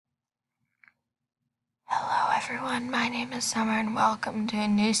everyone, my name is Summer and welcome to a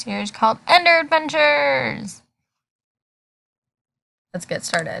new series called Ender Adventures! Let's get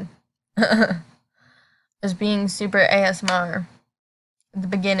started. As being super ASMR at the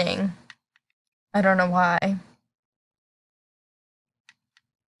beginning. I don't know why.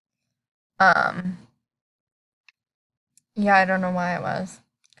 Yeah, I don't know why it was.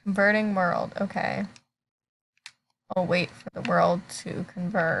 Converting world, okay. I'll wait for the world to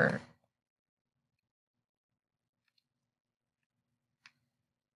convert.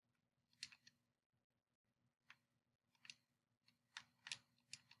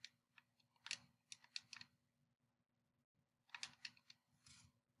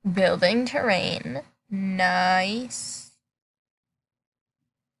 Building terrain. Nice.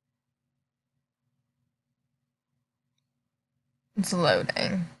 It's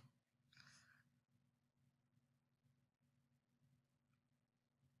loading.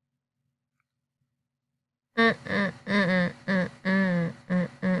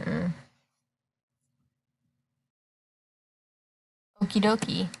 Okie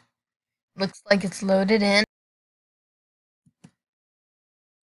dokie. Looks like it's loaded in.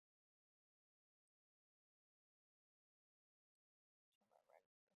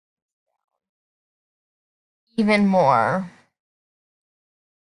 Even more.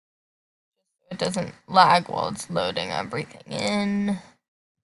 It doesn't lag while it's loading everything in.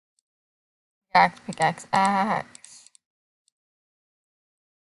 Pickaxe, axe.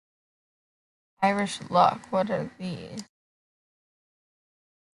 Irish luck, what are these?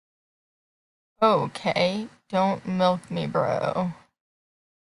 Okay, don't milk me, bro.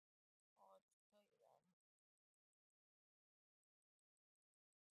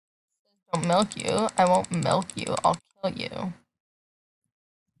 Don't milk you. I won't milk you. I'll kill you.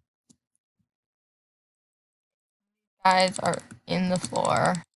 Guys are in the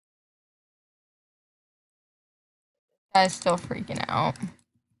floor. Guy's still freaking out.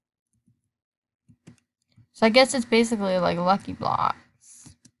 So I guess it's basically like lucky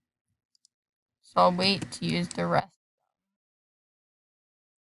blocks. So I'll wait to use the rest.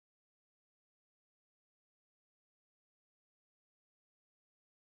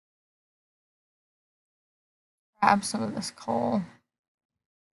 Grab some of this coal.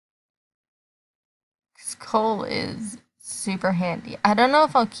 Because coal is super handy. I don't know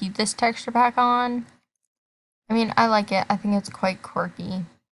if I'll keep this texture pack on. I mean, I like it. I think it's quite quirky.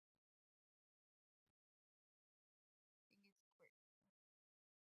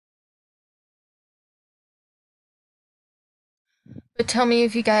 But tell me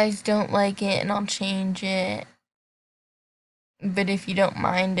if you guys don't like it and I'll change it. But if you don't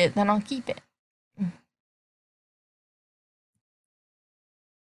mind it, then I'll keep it.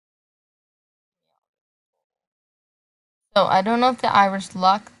 So I don't know if the Irish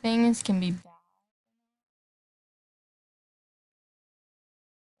luck things can be bad.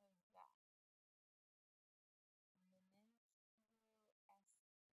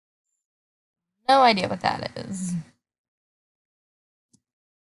 No idea what that is.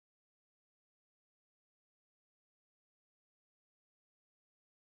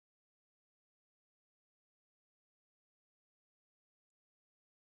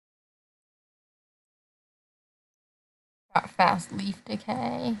 Got fast leaf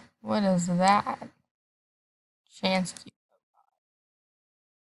decay. What is that? Chance to.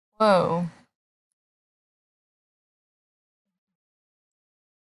 Whoa.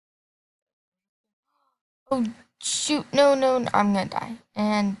 Oh, shoot. No, no, no. I'm gonna die.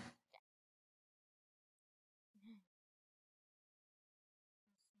 And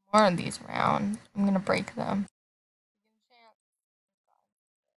more of these around. I'm gonna break them.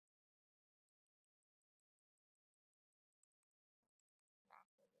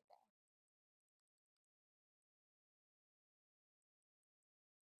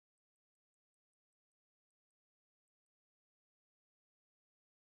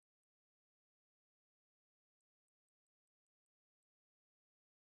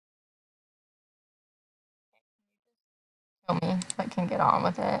 Kill me if I can get on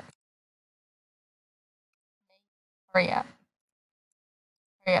with it. Hurry up.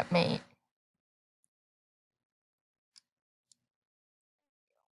 Hurry up, mate.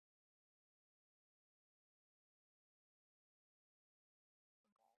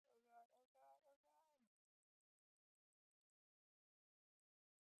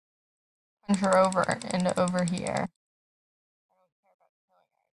 Punch her over and over here.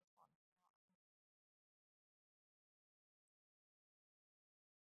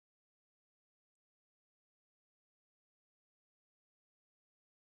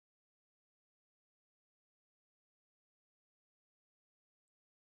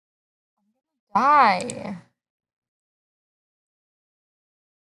 Die.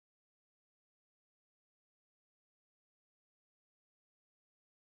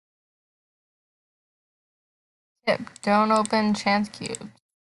 Tip, don't open chance cubes.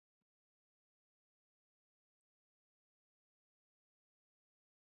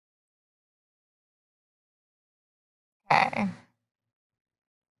 Okay.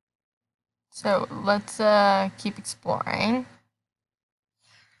 So let's keep exploring.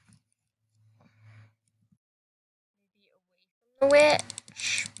 The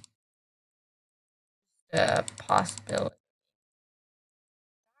witch. The possibility.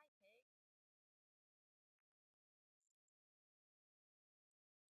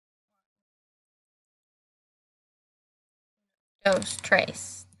 Dose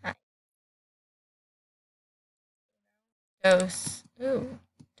trace. Dose. Ooh.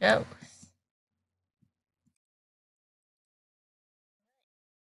 Dose.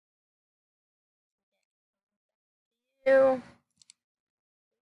 Ew.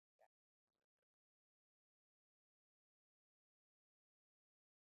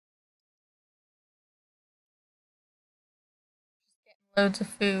 Loads of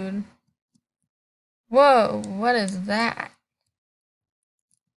food. Whoa, what is that?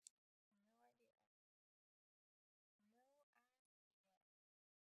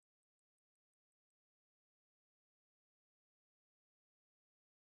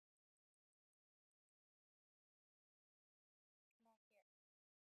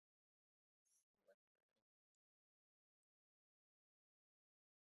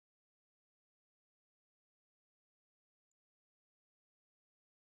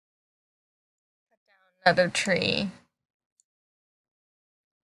 Another tree.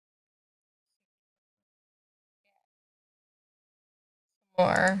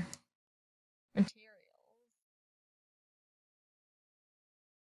 More materials.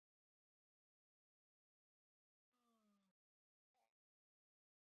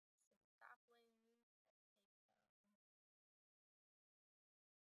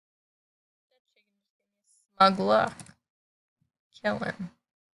 Smug look. Kill him.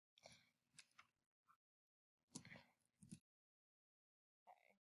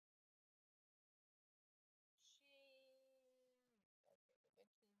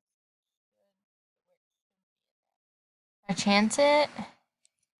 I chance it,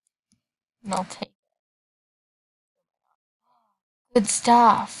 and I'll take it. Good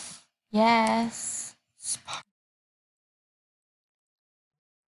stuff. Yes.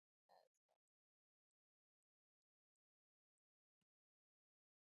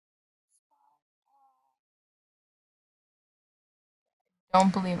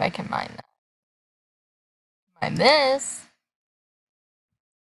 Don't believe I can mine that. Mine this.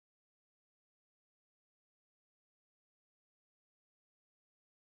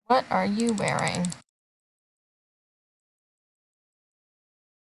 What are you wearing?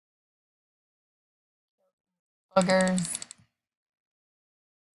 Boogers.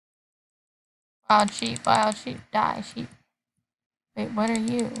 Wild sheep, die, sheep. Wait, what are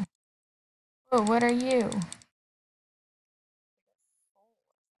you? Oh, what are you?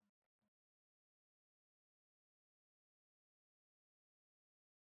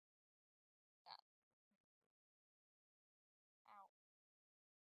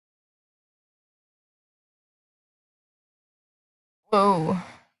 Whoa.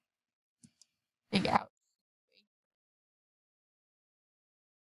 Big out.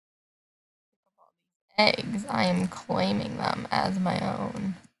 Eggs. I am claiming them as my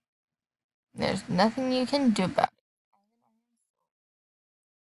own. There's nothing you can do about it.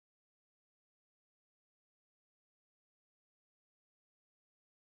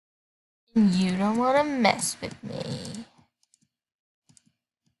 You don't want to mess with me.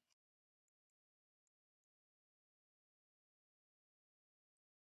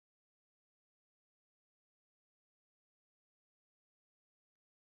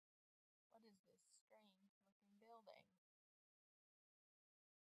 What is this strange looking building?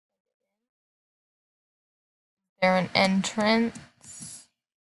 Is there an entrance?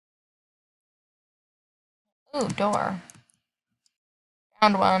 Ooh, door.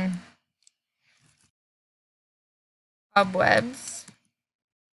 Found one. Cobwebs.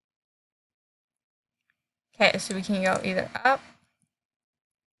 Okay, so we can go either up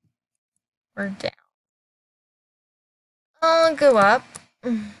or down. I'll go up.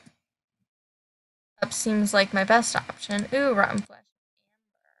 Up seems like my best option. Ooh, rotten flesh.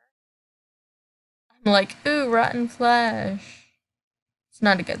 I'm like, ooh, rotten flesh. It's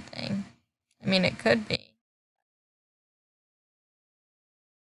not a good thing. I mean, it could be.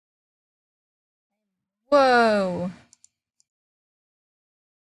 Whoa.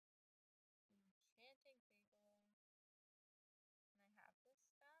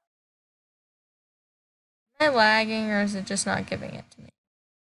 Am I lagging or is it just not giving it to me?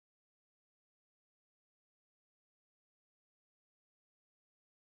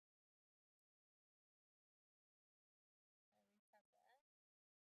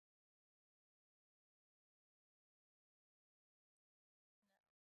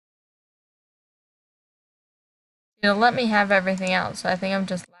 It'll let me have everything else, so I think I'm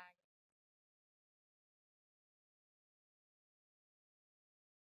just lagging.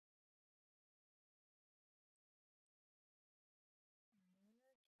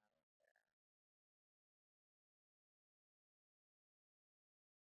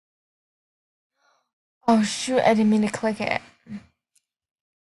 Oh shoot, I didn't mean to click it.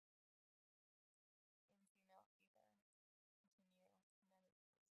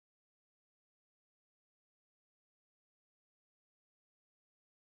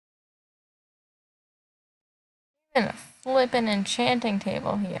 Even a flippin' enchanting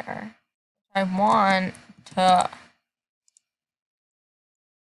table here. I want to.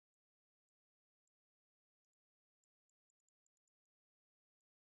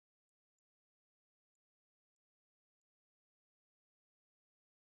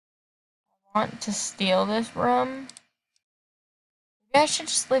 Want to steal this room. Maybe I should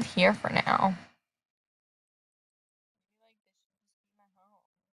just live here for now.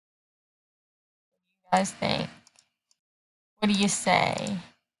 What do you guys think? What do you say?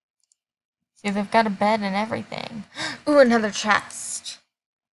 See, they've got a bed and everything. Ooh, another chest.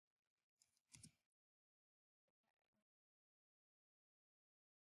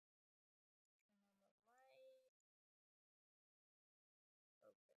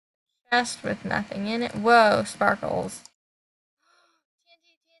 Chest with nothing in it. Whoa, sparkles.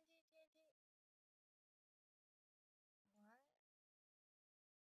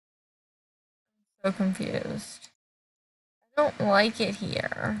 So confused. I don't like it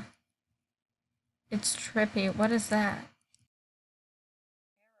here. It's trippy. What is that?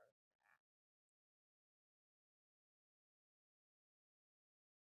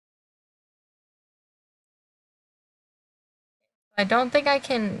 I don't think I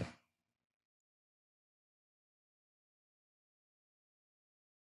can.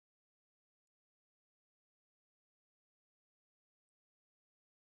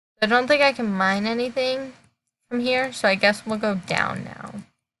 I don't think I can mine anything from here, so I guess we'll go down now.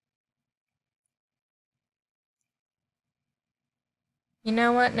 You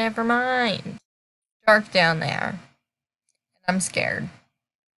know what? Never mind. Dark down there. And I'm scared.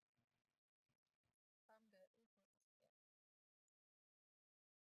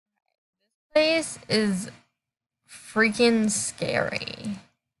 This place is freaking scary.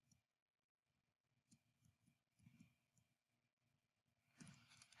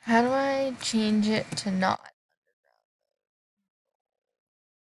 How do I change it to not?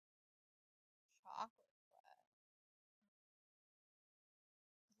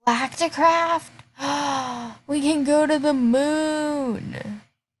 Lacticraft? We can go to the moon.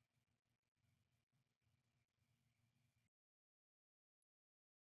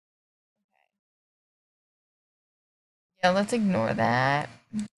 Yeah, let's ignore that.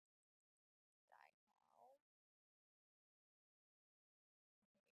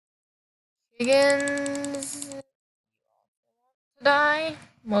 Chickens die?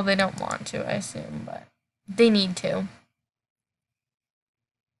 Well, they don't want to, I assume, but they need to.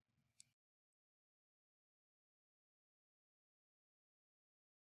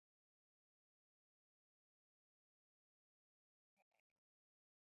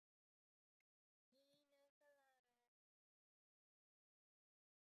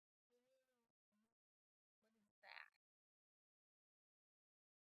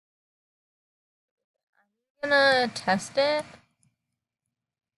 I'm gonna test it. I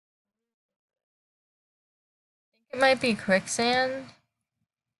think it might be quicksand,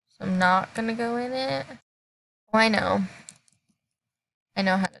 so I'm not gonna go in it. Oh, I know. I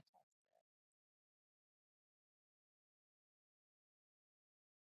know how to.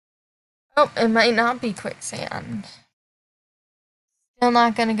 Oh, it might not be quicksand. Still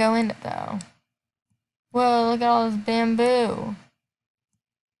not gonna go in it though. Whoa, look at all this bamboo.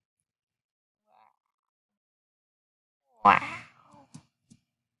 Wow.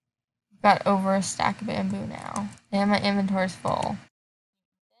 Got over a stack of bamboo now. And my inventory's full.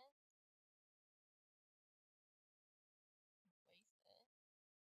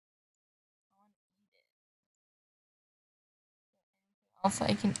 Else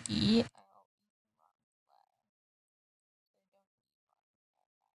I can eat.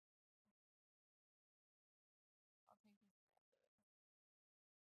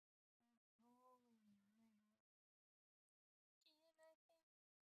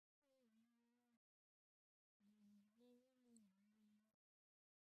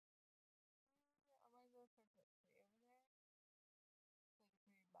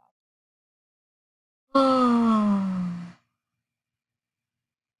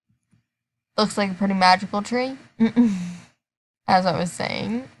 Looks like a pretty magical tree. As I was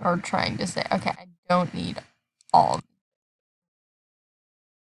saying, or trying to say. Okay, I don't need all of just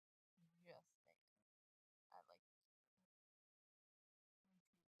I like great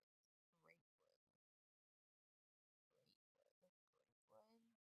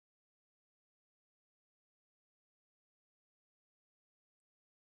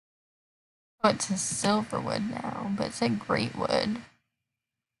wood. Oh, it says silver wood now, but it said great wood.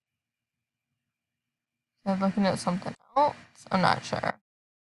 So I'm looking at something else. I'm not sure. I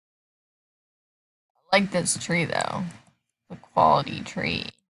like this tree though. The quality tree.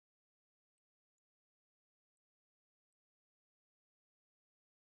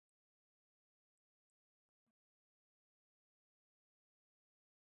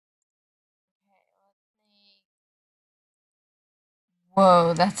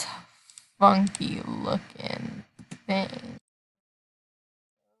 Whoa, that's a funky looking thing.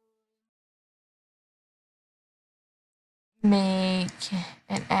 Make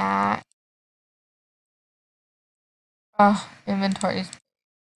an act. Oh, inventory's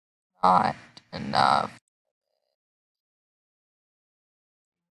not enough.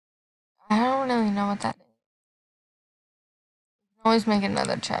 I don't really know what that is. We can always make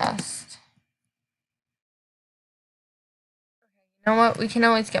another chest. You know what? We can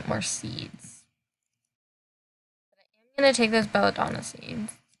always get more seeds. But I am gonna take those belladonna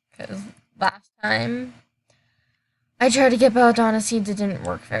seeds because last time I tried to get belladonna seeds, it didn't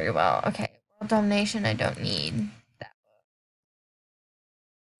work very well. Okay, world domination. I don't need that.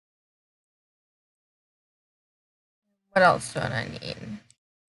 What else do I need?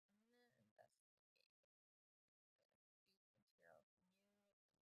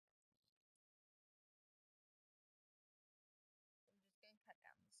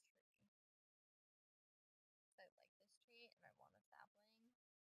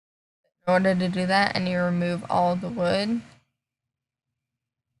 In order to do that, and you remove all the wood.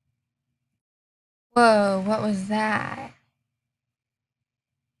 Whoa, what was that?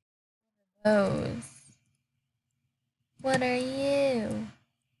 Those. What are you?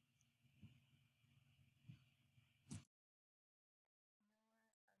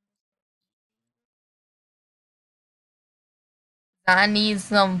 I need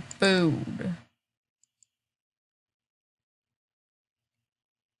some food.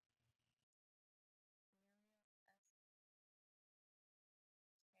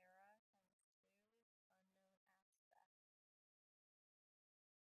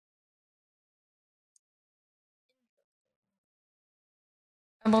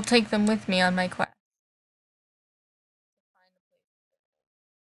 I will take them with me on my quest.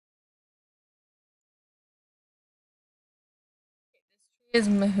 This tree is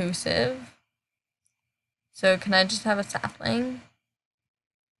mahusive. So can I just have a sapling?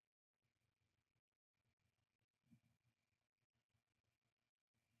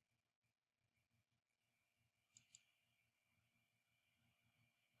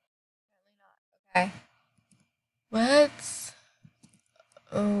 Okay. Let's.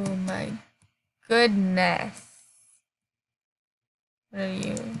 Oh my goodness. What are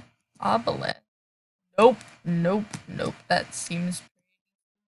you? Obelisk. Nope. Nope. Nope. That seems.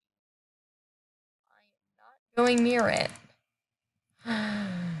 I am not going near it.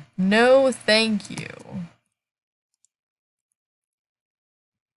 No, thank you.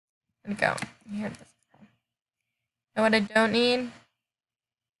 Where'd it go? Here it is. Know what I don't need?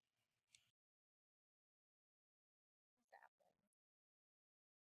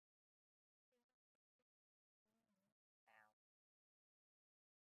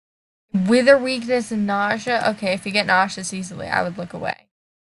 Wither weakness and nausea? Okay, if you get nauseous easily, I would look away.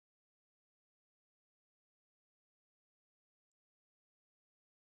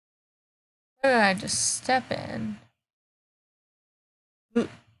 What did I just step in?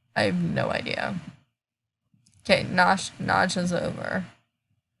 I have no idea. Okay, nausea's over.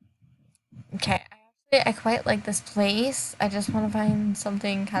 Okay, I quite like this place. I just want to find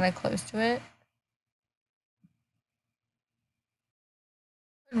something kind of close to it.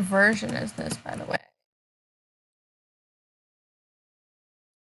 What version is this, by the way?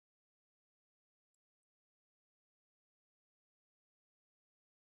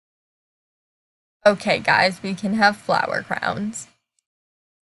 Okay, guys, we can have flower crowns.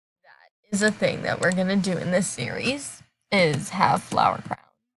 That is a thing that we're gonna do in this series, is have flower crowns.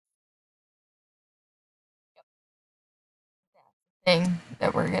 Thing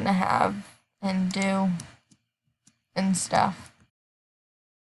that we're gonna have and do and stuff.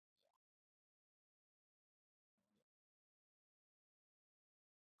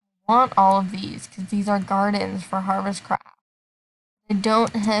 I want all of these because these are gardens for harvest craft. I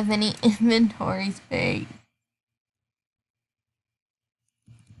don't have any inventory space.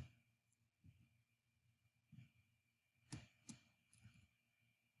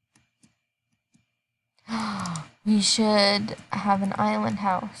 We should have an island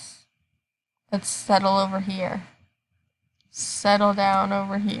house. Let's settle over here. Settle down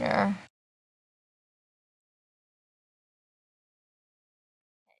over here.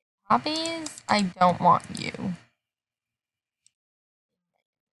 Hobbies? I don't want you.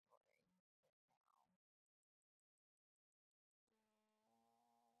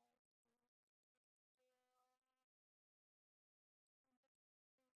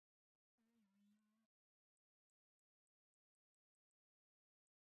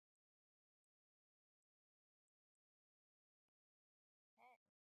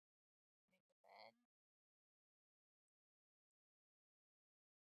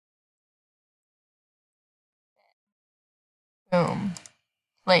 Boom.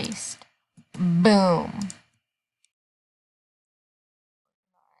 Placed. Boom.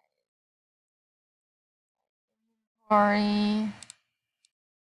 Sorry.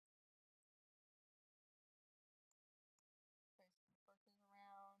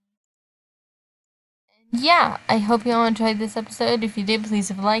 Yeah, I hope you all enjoyed this episode. If you did, please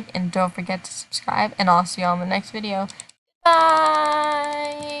leave a like and don't forget to subscribe. And I'll see you all in the next video.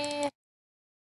 Bye!